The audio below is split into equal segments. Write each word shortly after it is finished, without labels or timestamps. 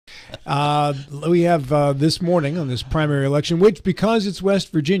We have this morning on this primary election, which, because it's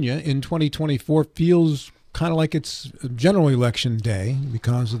West Virginia in 2024, feels kind of like it's general election day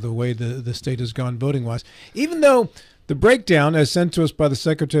because of the way the state has gone voting-wise. Even though the breakdown, as sent to us by the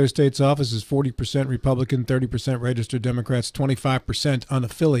Secretary of State's office, is 40% Republican, 30% registered Democrats, 25%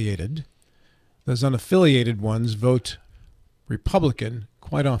 unaffiliated. Those unaffiliated ones vote Republican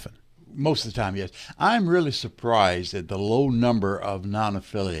quite often. Most of the time, yes. I'm really surprised at the low number of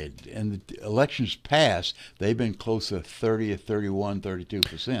non-affiliated. In the elections past, they've been close to 30, 31,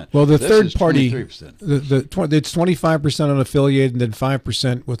 32%. Well, the this third party, 23%. It's 25% unaffiliated and then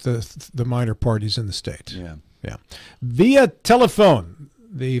 5% with the minor parties in the state. Yeah. Via telephone,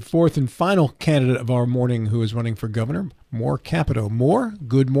 the fourth and final candidate of our morning who is running for governor, Moore Capito. Moore,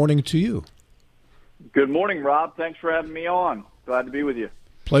 good morning to you. Good morning, Rob. Thanks for having me on. Glad to be with you.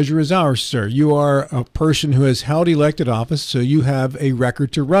 Pleasure is ours, sir. You are a person who has held elected office, so you have a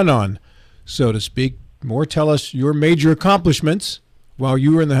record to run on, so to speak. Moore, tell us your major accomplishments while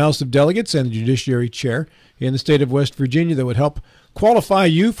you were in the House of Delegates and the Judiciary Chair in the state of West Virginia that would help qualify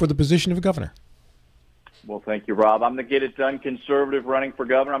you for the position of governor. Well, thank you, Rob. I'm the get-it-done conservative running for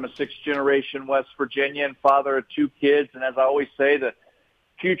governor. I'm a sixth-generation West Virginian, father of two kids, and as I always say, the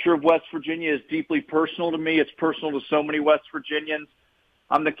future of West Virginia is deeply personal to me. It's personal to so many West Virginians.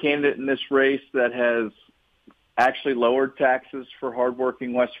 I'm the candidate in this race that has actually lowered taxes for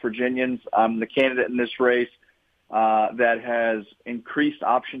hardworking West Virginians. I'm the candidate in this race that has increased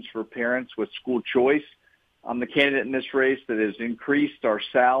options for parents with school choice. I'm the candidate in this race that has increased our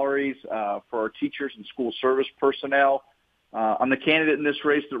salaries for our teachers and school service personnel. I'm the candidate in this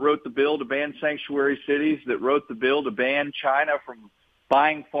race that wrote the bill to ban sanctuary cities, that wrote the bill to ban China from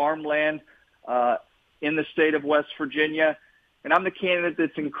buying farmland in the state of West Virginia. And I'm the candidate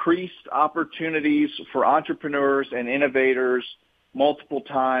that's increased opportunities for entrepreneurs and innovators multiple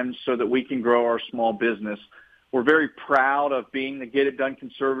times so that we can grow our small business. We're very proud of being the get-it-done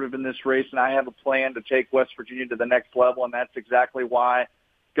conservative in this race, and I have a plan to take West Virginia to the next level, and that's exactly why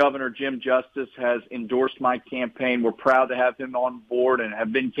Governor Jim Justice has endorsed my campaign. We're proud to have him on board and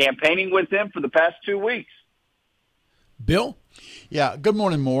have been campaigning with him for the past 2 weeks. Bill? Yeah, good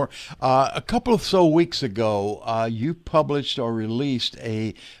morning, Moore. A couple of weeks ago, you published or released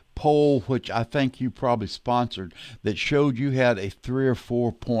a poll, which I think you probably sponsored, that showed you had a 3 or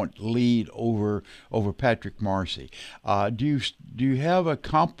 4 point lead over Patrick Marcy. Do you have a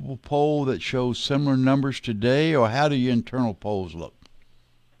comparable poll that shows similar numbers today, or how do your internal polls look?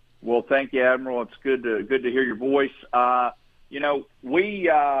 Well, thank you, Admiral. It's good to hear your voice.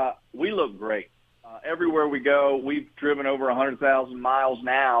 We look great. Everywhere we go, we've driven over 100,000 miles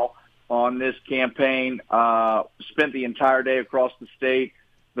now on this campaign, spent the entire day across the state.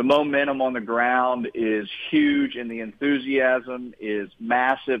 The momentum on the ground is huge, and the enthusiasm is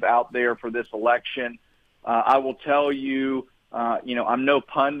massive out there for this election. I will tell you, I'm no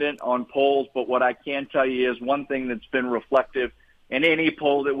pundit on polls, but what I can tell you is one thing that's been reflective in any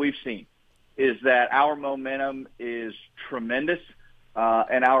poll that we've seen is that our momentum is tremendous,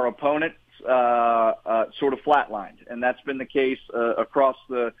 and our opponents sort of flatlined. And that's been the case across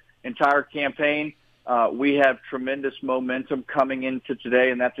the entire campaign. We have tremendous momentum coming into today,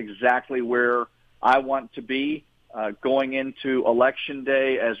 and that's exactly where I want to be going into Election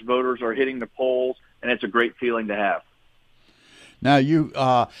Day as voters are hitting the polls, and it's a great feeling to have. Now, you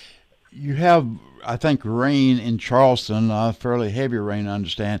have, I think, rain in Charleston, fairly heavy rain, I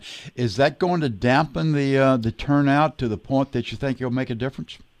understand. Is that going to dampen the turnout to the point that you think it'll make a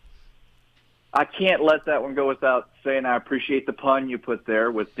difference? I can't let that one go without saying I appreciate the pun you put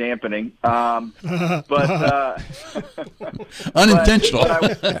there with dampening. But unintentional.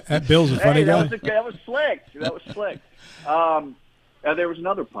 Bill's a funny guy. That was slick. There was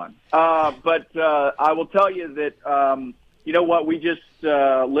another pun. But I will tell you that, you know what, we just,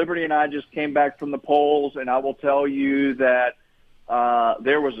 Liberty and I just came back from the polls, and I will tell you that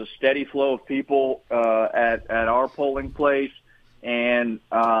there was a steady flow of people at our polling place. And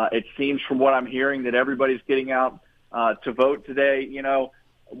it seems from what I'm hearing that everybody's getting out to vote today. You know,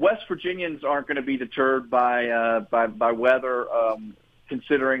 West Virginians aren't going to be deterred by weather,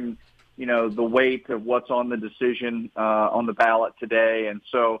 considering, the weight of what's on the decision on the ballot today. And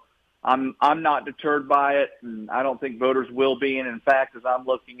so I'm not deterred by it, and I don't think voters will be. And in fact, as I'm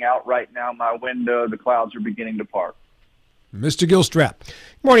looking out right now my window, the clouds are beginning to part. Mr. Gilstrap.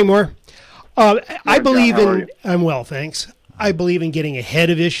 Morning, Moore. I believe John, I'm well, thanks. I believe in getting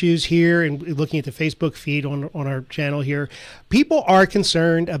ahead of issues here and looking at the Facebook feed on our channel here. People are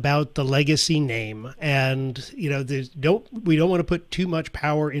concerned about the legacy name, and we don't want to put too much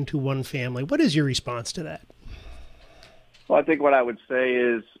power into one family. What is your response to that? Well, I think what I would say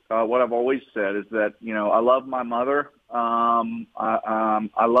is what I've always said is that, I love my mother. I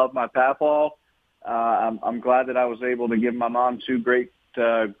love my papaw. I'm glad that I was able to give my mom two great,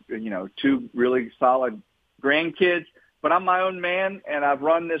 two really solid grandkids. But I'm my own man, and I've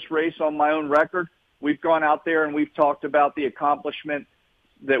run this race on my own record. We've gone out there and we've talked about the accomplishment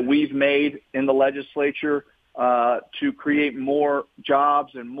that we've made in the legislature to create more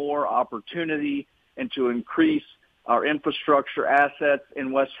jobs and more opportunity and to increase our infrastructure assets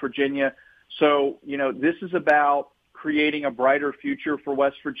in West Virginia. So, this is about creating a brighter future for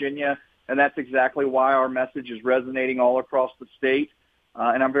West Virginia, and that's exactly why our message is resonating all across the state,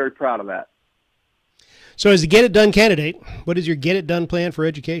 and I'm very proud of that. So as a Get It Done candidate, what is your Get It Done plan for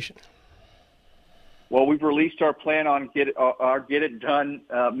education? Well, we've released our plan on our Get It Done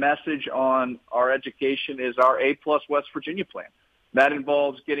message on our education is our A+ West Virginia plan. That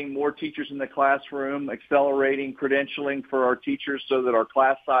involves getting more teachers in the classroom, accelerating credentialing for our teachers so that our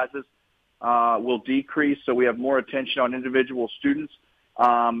class sizes will decrease so we have more attention on individual students.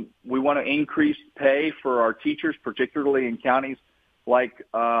 We want to increase pay for our teachers, particularly in counties like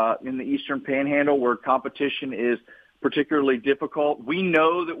in the Eastern Panhandle where competition is particularly difficult. We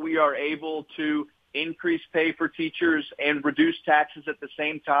know that we are able to increase pay for teachers and reduce taxes at the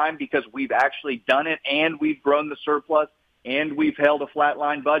same time because we've actually done it and we've grown the surplus and we've held a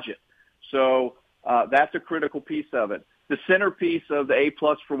flatline budget. So that's a critical piece of it. The centerpiece of the A+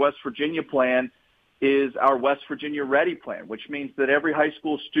 for West Virginia plan is our West Virginia Ready plan, which means that every high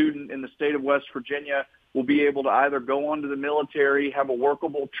school student in the state of West Virginia will be able to either go on to the military, have a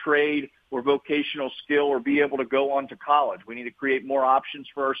workable trade or vocational skill, or be able to go on to college. We need to create more options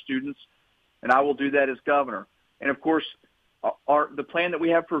for our students, and I will do that as governor. And, of course, the plan that we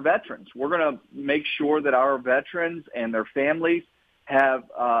have for veterans, we're going to make sure that our veterans and their families have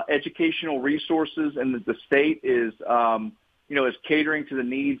educational resources and that the state is, is catering to the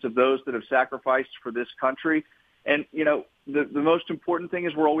needs of those that have sacrificed for this country. And, the most important thing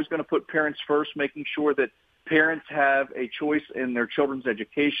is we're always going to put parents first, making sure that parents have a choice in their children's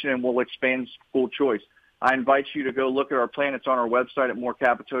education, and we'll expand school choice. I invite you to go look at our plan. It's on our website at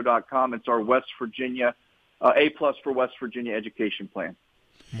morecapito.com. It's our West Virginia A+ for West Virginia education plan.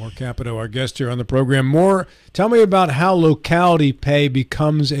 More Capito, our guest here on the program. More, tell me about how locality pay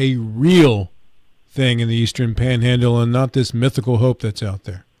becomes a real thing in the Eastern Panhandle and not this mythical hope that's out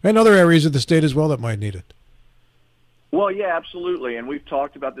there. And other areas of the state as well that might need it. Well, yeah, absolutely. And we've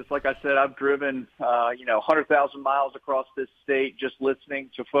talked about this. Like I said, I've driven, 100,000 miles across this state just listening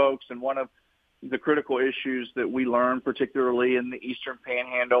to folks. And one of the critical issues that we learn, particularly in the Eastern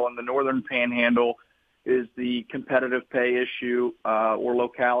Panhandle and the Northern Panhandle, is the competitive pay issue or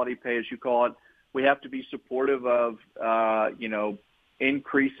locality pay, as you call it. We have to be supportive of,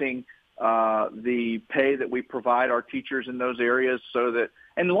 increasing the pay that we provide our teachers in those areas so that,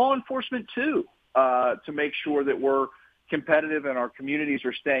 and law enforcement too, to make sure that we're competitive and our communities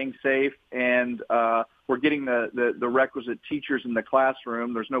are staying safe and we're getting the requisite teachers in the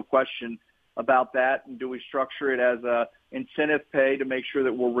classroom. There's no question about that. And do we structure it as a incentive pay to make sure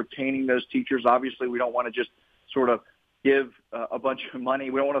that we're retaining those teachers? Obviously, we don't want to just sort of give a bunch of money.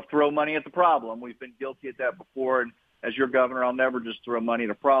 We don't want to throw money at the problem. We've been guilty of that before. And as your governor, I'll never just throw money at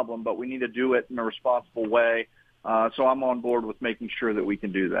a problem, but we need to do it in a responsible way. So I'm on board with making sure that we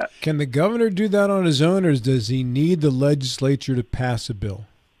can do that. Can the governor do that on his own, or does he need the legislature to pass a bill?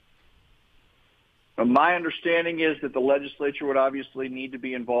 My understanding is that the legislature would obviously need to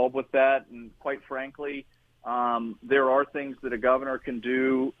be involved with that. And quite frankly, there are things that a governor can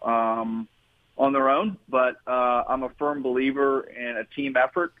do on their own, but I'm a firm believer in a team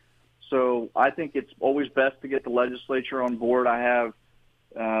effort. So I think it's always best to get the legislature on board. I have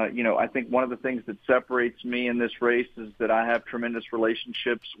I think one of the things that separates me in this race is that I have tremendous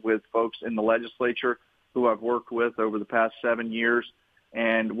relationships with folks in the legislature who I've worked with over the past 7 years,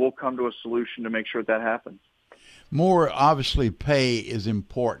 and we'll come to a solution to make sure that happens. More obviously, pay is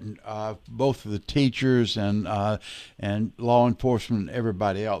important, both for the teachers and law enforcement and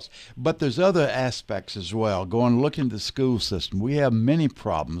everybody else. But there's other aspects as well. Going and looking at the school system, we have many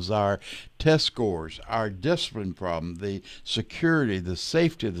problems. Our test scores, our discipline problem, the security, the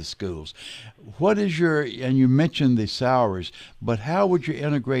safety of the schools. What is and you mentioned the salaries, but how would you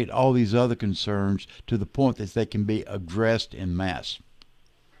integrate all these other concerns to the point that they can be addressed en masse?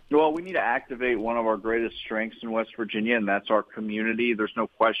 Well, we need to activate one of our greatest strengths in West Virginia, and that's our community. There's no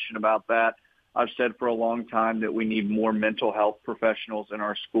question about that. I've said for a long time that we need more mental health professionals in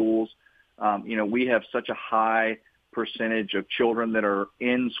our schools. We have such a high percentage of children that are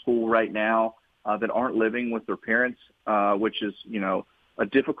in school right now that aren't living with their parents, which is, a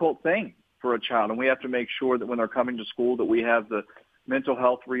difficult thing. for a child, and we have to make sure that when they're coming to school that we have the mental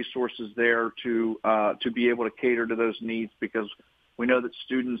health resources there to be able to cater to those needs, because we know that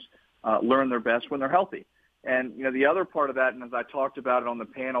students learn their best when they're healthy. And, you know, the other part of that, and as I talked about it on the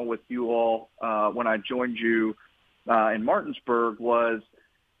panel with you all when I joined you in Martinsburg, was,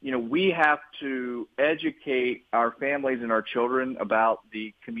 you know, we have to educate our families and our children about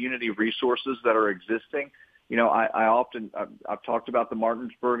the community resources that are existing. You know, I've talked about the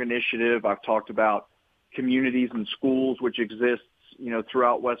Martinsburg Initiative. I've talked about communities and schools which exist, you know,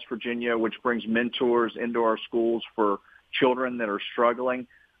 throughout West Virginia, which brings mentors into our schools for children that are struggling.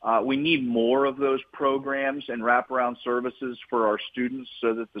 We need more of those programs and wraparound services for our students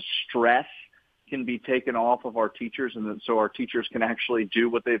so that the stress can be taken off of our teachers, and so our teachers can actually do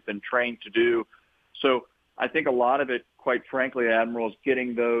what they've been trained to do. So I think a lot of it, quite frankly, Admiral, is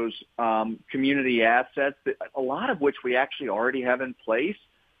getting those community assets, a lot of which we actually already have in place,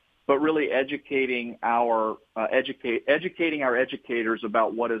 but really educating our educators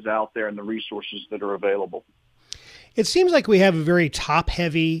about what is out there and the resources that are available. It seems like we have a very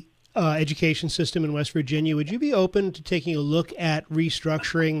top-heavy education system in West Virginia. Would you be open to taking a look at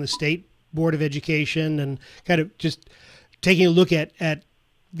restructuring the State Board of Education and kind of just taking a look at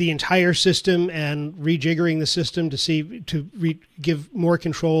the entire system and rejiggering the system to give more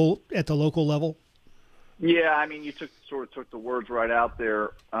control at the local level? Yeah, I mean, you sort of took the words right out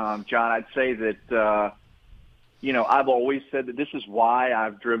there, John. I'd say that, you know, I've always said that this is why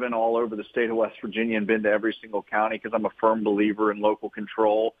I've driven all over the state of West Virginia and been to every single county, because I'm a firm believer in local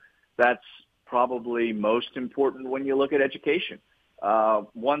control. That's probably most important when you look at education.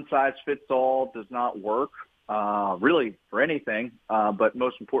 One size fits all does not work really for anything, but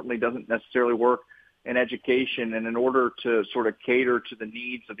most importantly doesn't necessarily work in education. And in order to sort of cater to the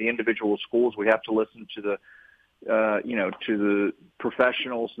needs of the individual schools, we have to listen to the, you know, to the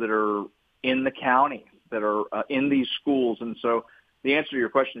professionals that are in the county, that are in these schools. And so the answer to your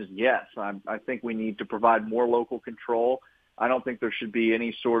question is yes. I think we need to provide more local control. I don't think there should be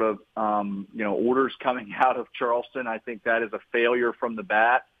any sort of, you know, orders coming out of Charleston. I think that is a failure from the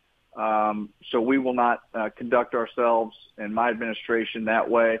bat. So we will not conduct ourselves in my administration that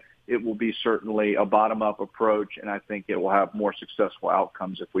way. It will be certainly a bottom-up approach, and I think it will have more successful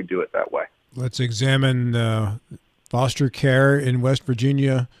outcomes if we do it that way. Let's examine foster care in West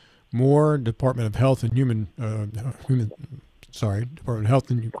Virginia more. Department of Health and Department of Health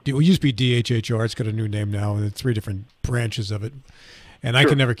and it used to be DHHR. It's got a new name now, and 3 different branches of it, and I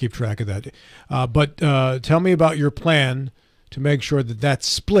can never keep track of that. But tell me about your plan to make sure that that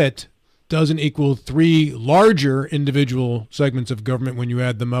split doesn't equal 3 larger individual segments of government when you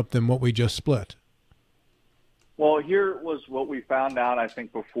add them up than what we just split. Well, here was what we found out, I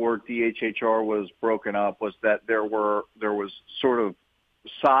think, before DHHR was broken up, was that there was sort of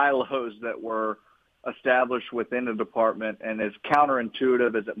silos that were established within the department, and as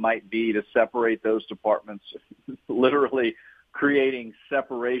counterintuitive as it might be to separate those departments, literally creating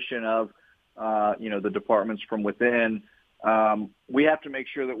separation of, you know, the departments from within, we have to make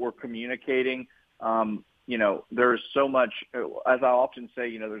sure that we're communicating. You know, there's so much, as I often say,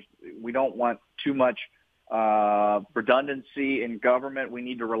 you know, we don't want too much redundancy in government. We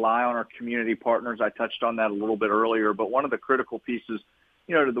need to rely on our community partners. I touched on that a little bit earlier, but one of the critical pieces,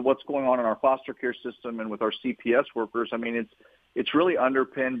 you know, to what's going on in our foster care system and with our CPS workers, I mean, it's really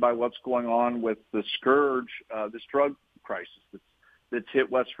underpinned by what's going on with the scourge, this drug crisis that's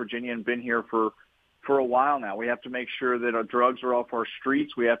hit West Virginia and been here for a while now. We have to make sure that our drugs are off our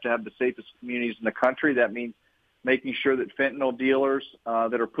streets. We have to have the safest communities in the country. That means making sure that fentanyl dealers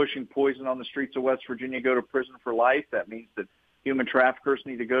that are pushing poison on the streets of West Virginia go to prison for life. That means that human traffickers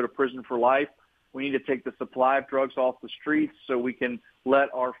need to go to prison for life. We need to take the supply of drugs off the streets so we can let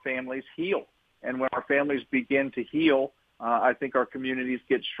our families heal. And when our families begin to heal, I think our communities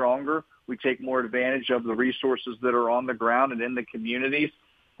get stronger. We take more advantage of the resources that are on the ground and in the communities.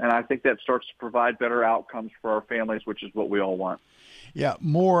 And I think that starts to provide better outcomes for our families, which is what we all want. Yeah,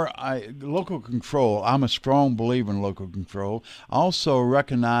 local control. I'm a strong believer in local control. I also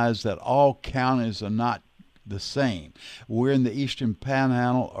recognize that all counties are not the same. We're in the Eastern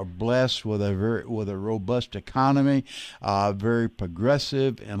Panhandle, are blessed with a robust economy, very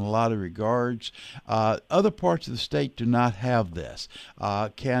progressive in a lot of regards. Other parts of the state do not have this.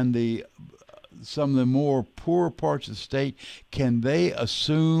 Some of the more poor parts of the state, can they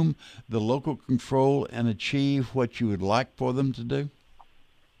assume the local control and achieve what you would like for them to do?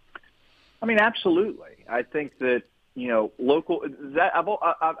 I mean, absolutely. I think that, you know,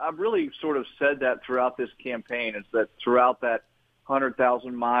 I've really sort of said that throughout this campaign, is that throughout that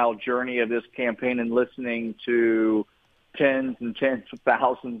 100,000-mile journey of this campaign and listening to tens and tens of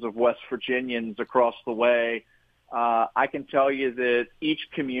thousands of West Virginians across the way. I can tell you that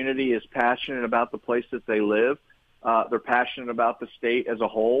each community is passionate about the place that they live. They're passionate about the state as a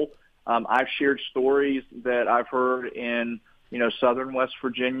whole. I've shared stories that I've heard in, southern West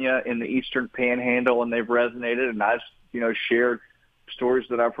Virginia, in the eastern Panhandle, and they've resonated. And I've, shared stories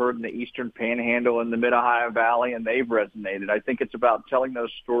that I've heard in the eastern Panhandle and the Mid-Ohio Valley, and they've resonated. I think it's about telling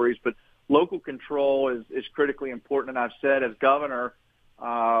those stories, but local control is critically important. And I've said, as governor,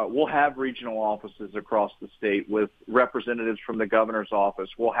 we'll have regional offices across the state with representatives from the governor's office.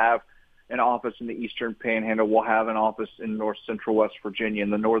 We'll have an office in the eastern Panhandle. We'll have an office in north central West Virginia, in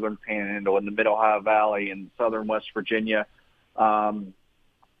the northern Panhandle, in the Mid-Ohio Valley, and southern West Virginia,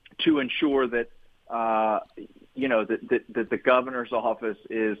 to ensure that that the governor's office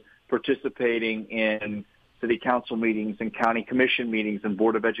is participating in city council meetings and county commission meetings and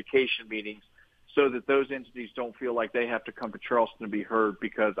board of education meetings, so that those entities don't feel like they have to come to Charleston to be heard,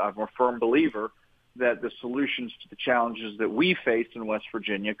 because I'm a firm believer that the solutions to the challenges that we face in West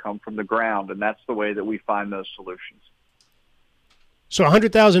Virginia come from the ground, and that's the way that we find those solutions. So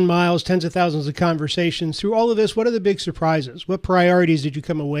 100,000 miles, tens of thousands of conversations. Through all of this, what are the big surprises? What priorities did you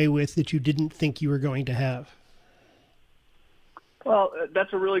come away with that you didn't think you were going to have? Well,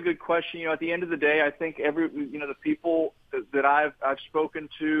 that's a really good question. At the end of the day, I think the people that I've spoken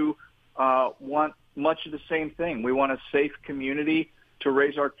to want much of the same thing. We want a safe community to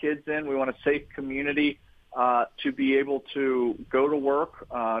raise our kids in. We want a safe community to be able to go to work,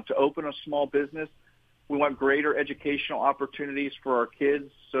 to open a small business. We want greater educational opportunities for our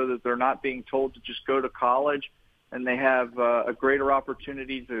kids so that they're not being told to just go to college, and they have a greater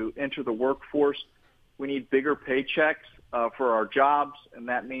opportunity to enter the workforce. We need bigger paychecks for our jobs, and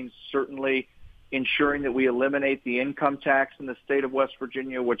that means certainly ensuring that we eliminate the income tax in the state of West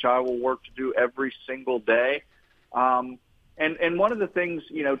Virginia, which I will work to do every single day. And one of the things,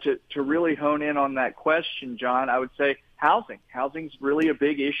 to really hone in on that question, John, I would say housing. Housing's really a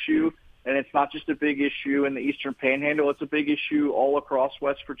big issue, and it's not just a big issue in the eastern Panhandle. It's a big issue all across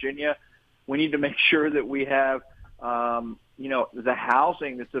West Virginia. We need to make sure that we have, the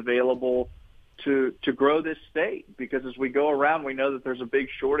housing that's available to grow this state, because as we go around, we know that there's a big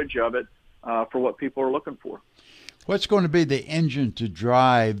shortage of it for what people are looking for. What's going to be the engine to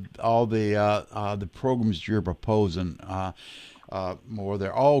drive all the programs you're proposing? More,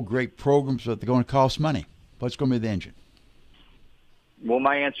 they're all great programs, but they're going to cost money. What's going to be the engine? Well,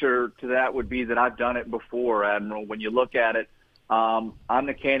 my answer to that would be that I've done it before, Admiral. When you look at it, I'm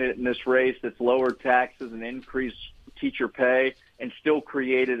the candidate in this race that's lowered taxes and increased teacher pay and still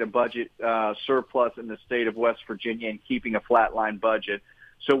created a budget surplus in the state of West Virginia and keeping a flatline budget.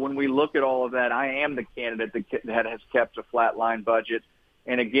 So when we look at all of that, I am the candidate that has kept a flatline budget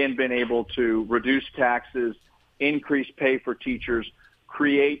and, again, been able to reduce taxes, increase pay for teachers,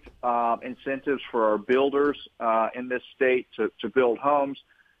 create incentives for our builders in this state to build homes,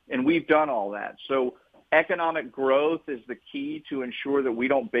 and we've done all that. So economic growth is the key to ensure that we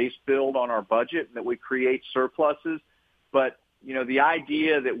don't base build on our budget and that we create surpluses. But, the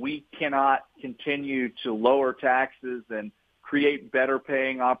idea that we cannot continue to lower taxes and create better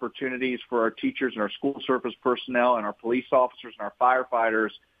paying opportunities for our teachers and our school service personnel and our police officers and our firefighters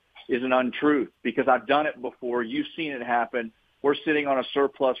is an untruth, because I've done it before. You've seen it happen. We're sitting on a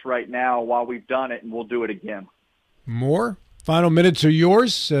surplus right now while we've done it, and we'll do it again. More final minutes are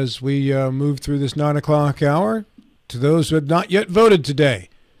yours as we move through this 9 o'clock hour. To those who have not yet voted today,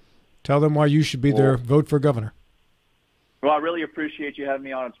 tell them why you should be their vote for governor. Well, I really appreciate you having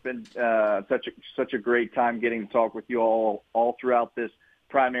me on. It's been such a great time getting to talk with you all throughout this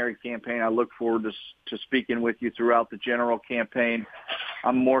primary campaign. I look forward to speaking with you throughout the general campaign.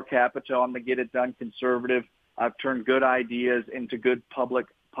 I'm more Capito. I'm the Get It Done conservative. I've turned good ideas into good public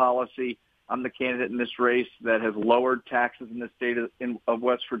policy. I'm the candidate in this race that has lowered taxes in the state of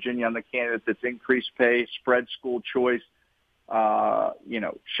West Virginia. I'm the candidate that's increased pay, spread school choice,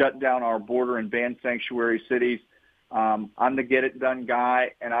 shut down our border and banned sanctuary cities. I'm the Get It Done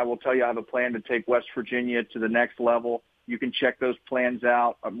guy, and I will tell you I have a plan to take West Virginia to the next level. You can check those plans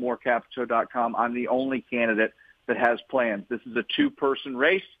out at morecapito.com. I'm the only candidate that has plans. This is a two-person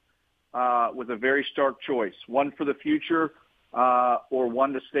race with a very stark choice, one for the future or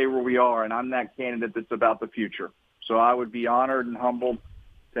one to stay where we are, and I'm that candidate that's about the future. So I would be honored and humbled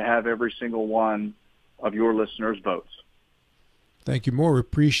to have every single one of your listeners' votes. Thank you, Moore.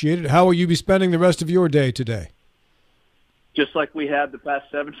 Appreciate it. How will you be spending the rest of your day today? Just like we have the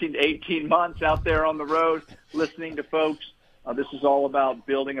past 17 to 18 months out there on the road, listening to folks. This is all about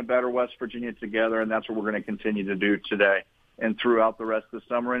building a better West Virginia together, and that's what we're going to continue to do today and throughout the rest of the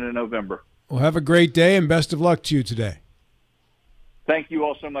summer and in November. Well, have a great day, and best of luck to you today. Thank you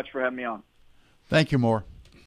all so much for having me on. Thank you, Moore.